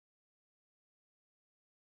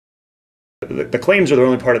The claims are the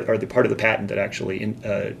only the part of the patent that actually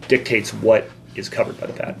dictates what is covered by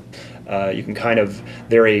the patent. You can kind of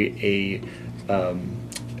they're a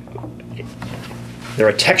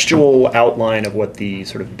textual outline of what the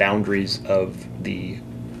sort of boundaries of the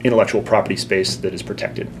intellectual property space that is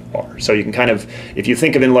protected are. So you can kind of, if you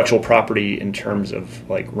think of intellectual property in terms of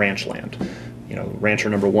like ranch land, you know, rancher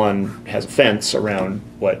number one has a fence around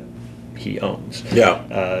what he owns. Yeah.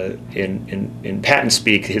 In patent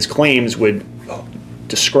speak, his claims would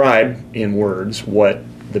describe in words what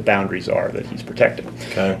the boundaries are that he's protecting.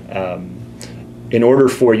 Okay. In order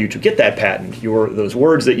for you to get that patent, those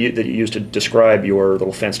words that you use to describe your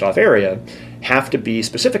little fenced-off area have to be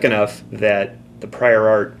specific enough that the prior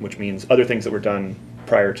art, which means other things that were done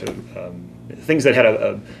prior to things that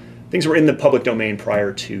had things were in the public domain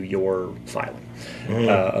prior to your filing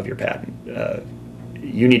of your patent.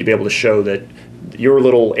 You need to be able to show that your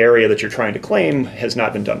little area that you're trying to claim has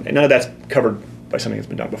not been done, and none of that's covered by something that's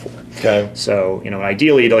been done before. Okay. So, you know,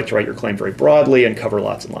 ideally, you'd like to write your claim very broadly and cover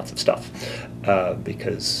lots and lots of stuff,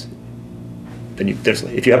 because then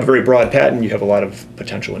if you have a very broad patent, you have a lot of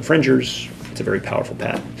potential infringers. It's a very powerful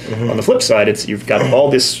patent. On the flip side, you've got all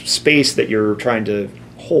this space that you're trying to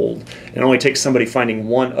hold. It only takes somebody finding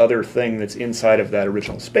one other thing that's inside of that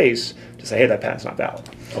original space to say, hey, that patent's not valid.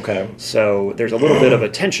 Okay. So there's a little bit of a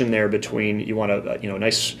tension there between you want a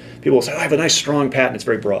nice. People will say, oh, I have a nice strong patent. It's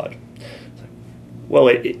very broad. Well,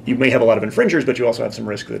 you may have a lot of infringers, but you also have some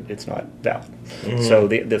risk that it's not valid. So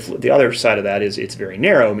the other side of that is it's very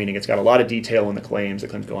narrow, meaning it's got a lot of detail in the claims. The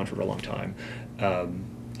claims go on for a long time.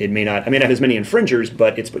 It may not have as many infringers,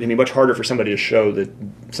 but it's going to be much harder for somebody to show that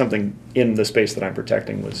something in the space that I'm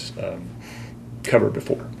protecting was covered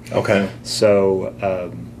before. Okay. So,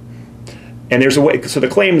 and there's a way. So the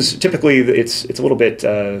claims typically it's a little bit.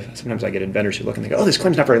 Sometimes I get inventors who look and they go, "Oh, this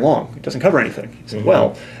claim's not very long. It doesn't cover anything." I say,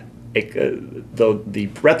 well. The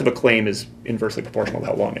breadth of a claim is inversely proportional to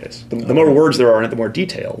how long it is. The more words there are in it, the more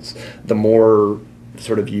details, the more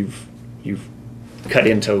sort of you've cut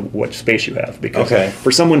into what space you have. Because for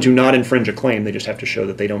someone to not infringe a claim, they just have to show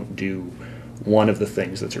that they don't do one of the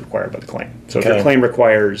things that's required by the claim. So if your claim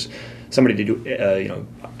requires somebody to do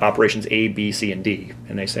operations A, B, C, and D,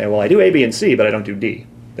 and they say, well, I do A, B, and C, but I don't do D,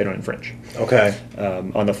 they don't infringe. Okay.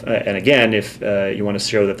 And again, if you want to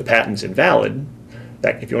show that the patent's invalid,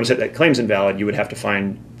 if you want to say that claim's invalid, you would have to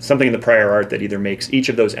find something in the prior art that either makes each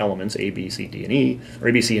of those elements, A, B, C, D, and E, or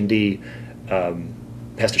A, B, C, and D,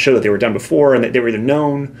 has to show that they were done before and that they were either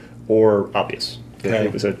known or obvious. Okay.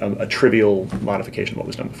 It was a trivial modification of what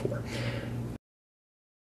was done before.